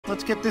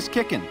Let's get this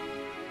kicking.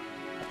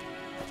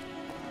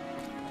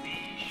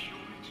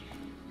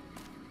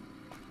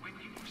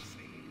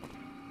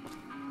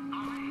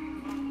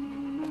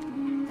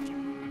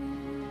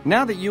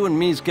 Now that you and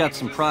me's got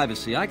some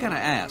privacy, I gotta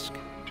ask,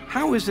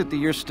 how is it that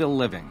you're still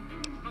living?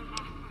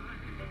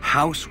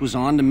 House was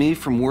on to me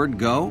from word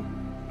go?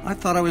 I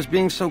thought I was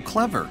being so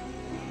clever.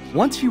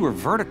 Once you were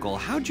vertical,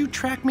 how'd you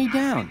track me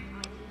down?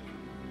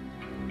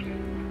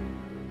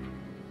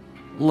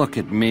 Look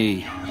at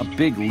me, a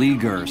big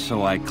leaguer,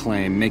 so I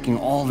claim, making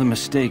all the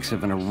mistakes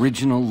of an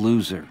original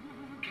loser.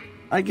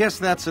 I guess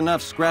that's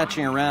enough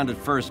scratching around at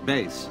first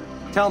base.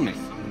 Tell me,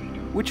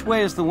 which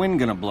way is the wind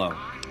gonna blow?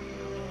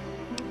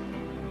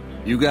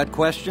 You got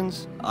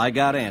questions? I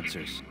got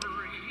answers.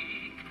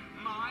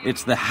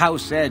 It's the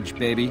House edge,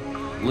 baby.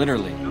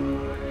 Literally.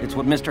 It's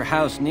what Mr.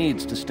 House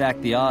needs to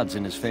stack the odds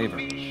in his favor.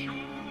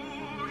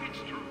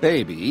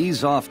 Baby,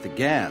 ease off the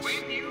gas.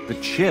 The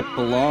chip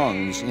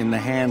belongs in the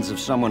hands of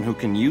someone who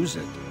can use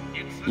it.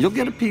 You'll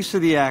get a piece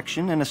of the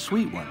action, and a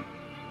sweet one.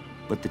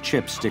 But the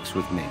chip sticks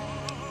with me.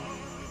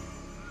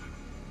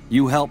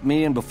 You help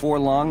me, and before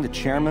long, the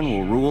chairman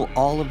will rule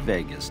all of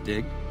Vegas,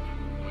 dig?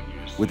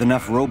 With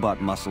enough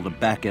robot muscle to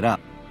back it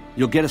up.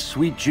 You'll get a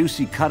sweet,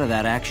 juicy cut of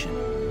that action.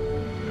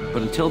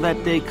 But until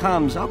that day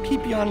comes, I'll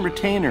keep you on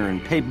retainer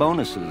and pay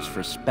bonuses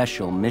for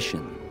special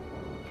mission.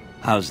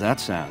 How's that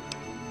sound?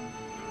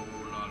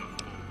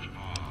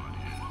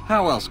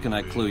 How else can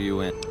I clue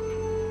you in?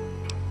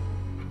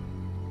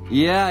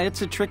 Yeah,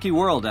 it's a tricky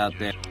world out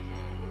there.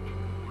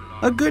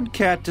 A good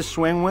cat to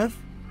swing with,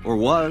 or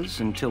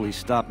was until he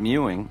stopped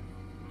mewing.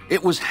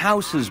 It was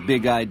House's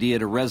big idea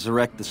to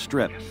resurrect the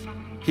Strip.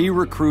 He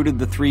recruited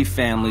the three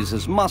families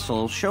as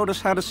muscle, showed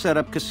us how to set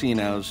up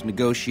casinos,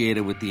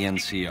 negotiated with the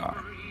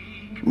NCR.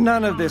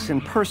 None of this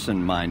in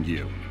person, mind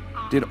you.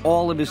 Did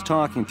all of his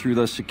talking through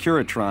those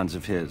Securitrons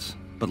of his.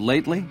 But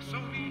lately,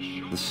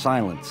 the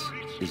silence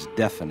is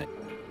deafening.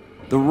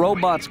 The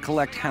robots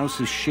collect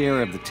House's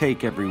share of the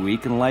take every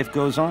week, and life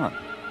goes on.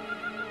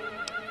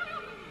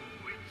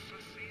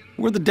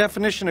 We're the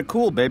definition of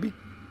cool, baby.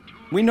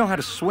 We know how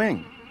to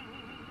swing.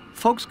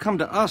 Folks come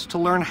to us to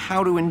learn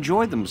how to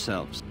enjoy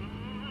themselves.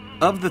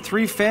 Of the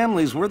three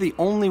families, we're the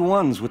only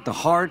ones with the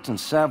heart and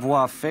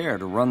savoir-faire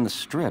to run the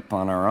Strip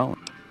on our own.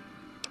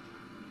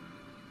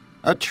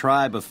 A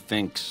tribe of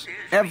finks.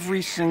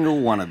 Every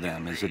single one of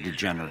them is a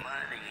degenerate.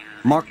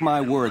 Mark my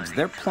words,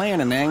 they're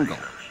playing an angle.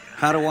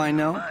 How do I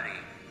know?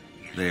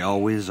 They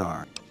always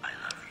are.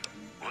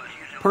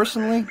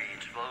 Personally,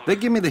 they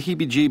give me the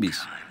heebie-jeebies.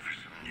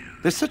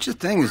 There's such a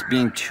thing as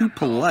being too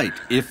polite.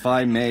 If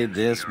I may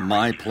this,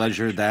 my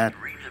pleasure that.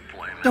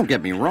 Don't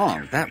get me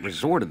wrong, that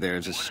resort of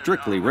theirs is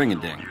strictly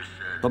ring-a-ding.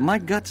 But my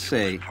guts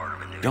say,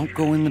 don't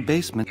go in the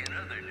basement.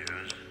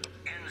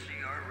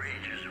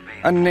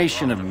 A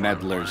nation of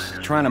meddlers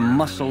trying to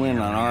muscle in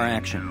on our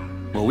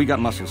action. Well, we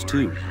got muscles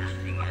too,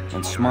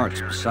 and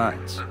smarts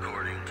besides.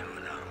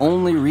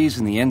 Only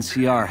reason the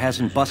NCR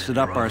hasn't busted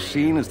up our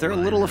scene is they're a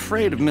little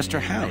afraid of Mr.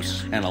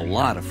 House, and a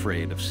lot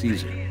afraid of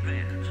Caesar.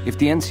 If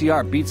the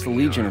NCR beats the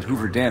Legion at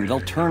Hoover Dam,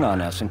 they'll turn on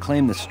us and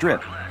claim the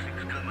Strip.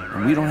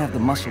 And we don't have the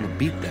muscle to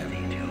beat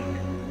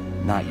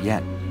them. Not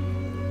yet.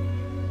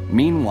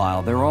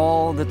 Meanwhile, they're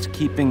all that's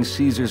keeping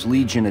Caesar's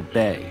Legion at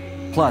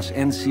bay. Plus,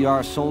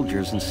 NCR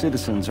soldiers and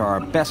citizens are our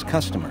best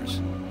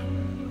customers.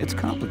 It's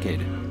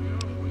complicated.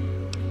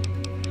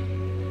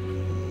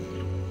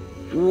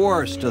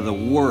 Worst of the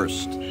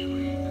worst.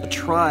 A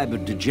tribe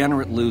of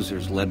degenerate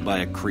losers led by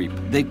a creep.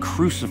 They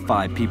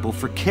crucify people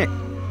for kick.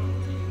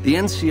 The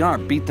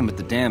NCR beat them at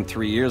the dam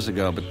 3 years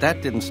ago, but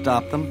that didn't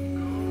stop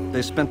them.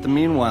 They spent the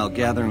meanwhile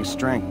gathering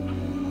strength.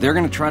 They're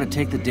gonna try to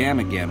take the dam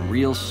again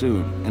real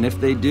soon. And if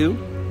they do,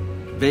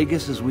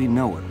 Vegas as we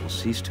know it will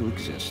cease to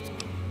exist.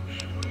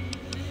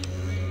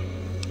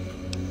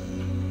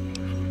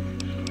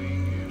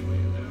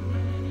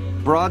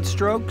 Broad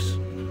strokes?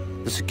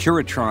 The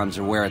Securitrons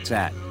are where it's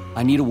at.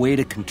 I need a way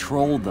to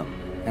control them,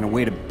 and a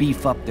way to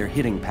beef up their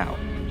hitting power.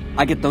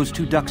 I get those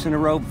two ducks in a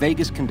row,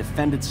 Vegas can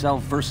defend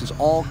itself versus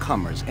all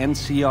comers.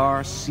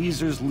 NCR,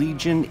 Caesar's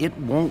Legion, it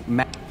won't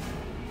matter.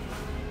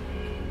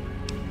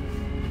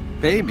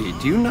 Baby,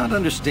 do you not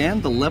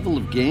understand the level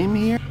of game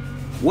here?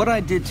 What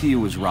I did to you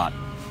was rotten.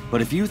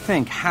 But if you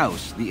think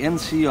House, the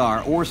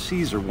NCR, or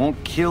Caesar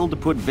won't kill to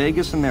put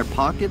Vegas in their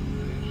pocket,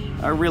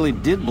 I really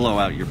did blow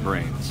out your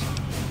brains.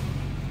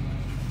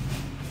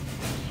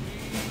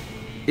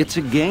 It's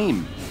a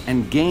game,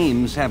 and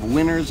games have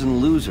winners and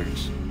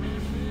losers.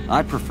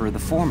 I prefer the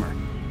former.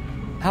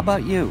 How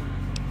about you?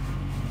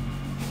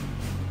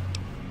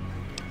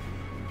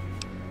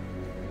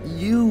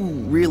 You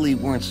really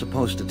weren't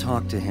supposed to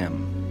talk to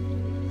him.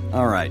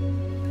 All right.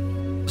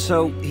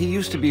 So, he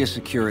used to be a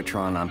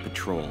Securitron on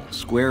patrol,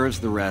 square as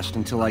the rest,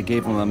 until I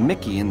gave him a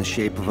Mickey in the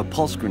shape of a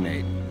pulse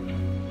grenade.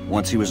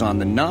 Once he was on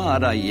the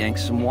nod, I yanked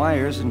some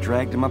wires and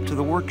dragged him up to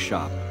the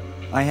workshop.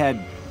 I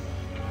had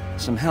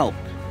some help,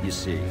 you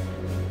see.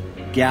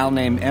 Gal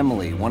named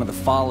Emily, one of the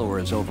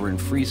followers over in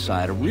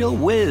Freeside, a real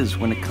whiz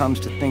when it comes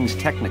to things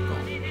technical.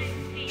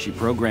 She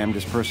programmed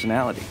his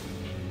personality.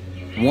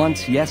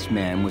 Once Yes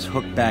Man was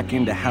hooked back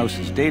into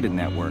House's data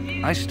network,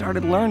 I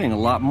started learning a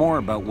lot more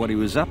about what he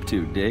was up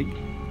to, dig?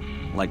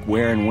 Like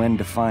where and when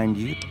to find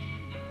you.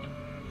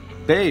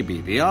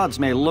 Baby, the odds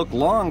may look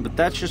long, but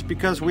that's just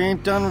because we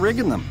ain't done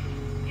rigging them.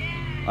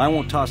 I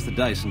won't toss the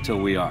dice until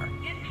we are.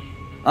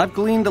 I've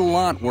gleaned a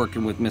lot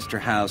working with Mr.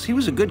 House. He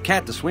was a good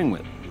cat to swing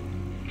with.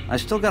 I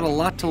still got a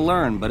lot to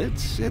learn, but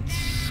it's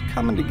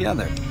coming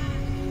together.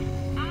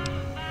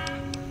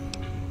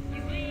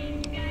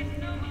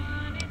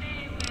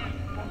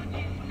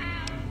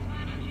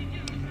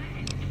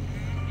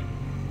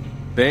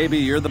 Baby,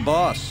 you're the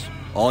boss.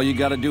 All you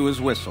gotta do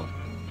is whistle.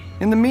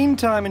 In the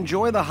meantime,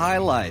 enjoy the high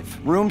life.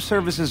 Room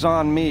service is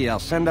on me. I'll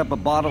send up a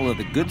bottle of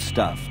the good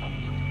stuff.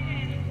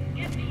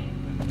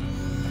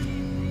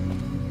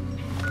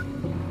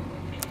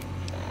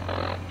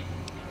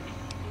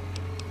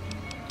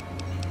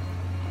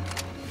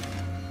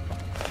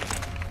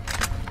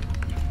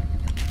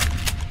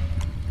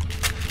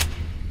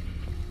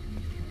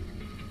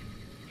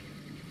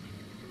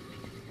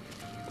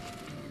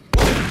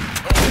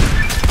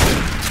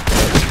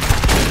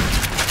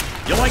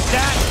 You like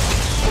that?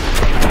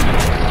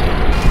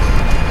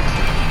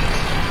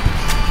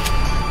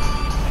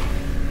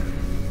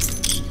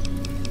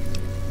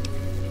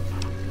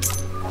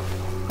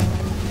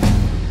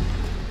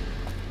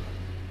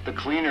 The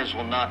cleaners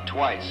will knock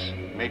twice.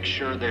 Make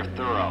sure they're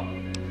thorough.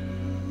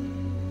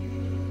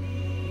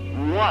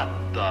 What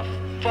the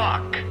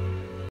fuck?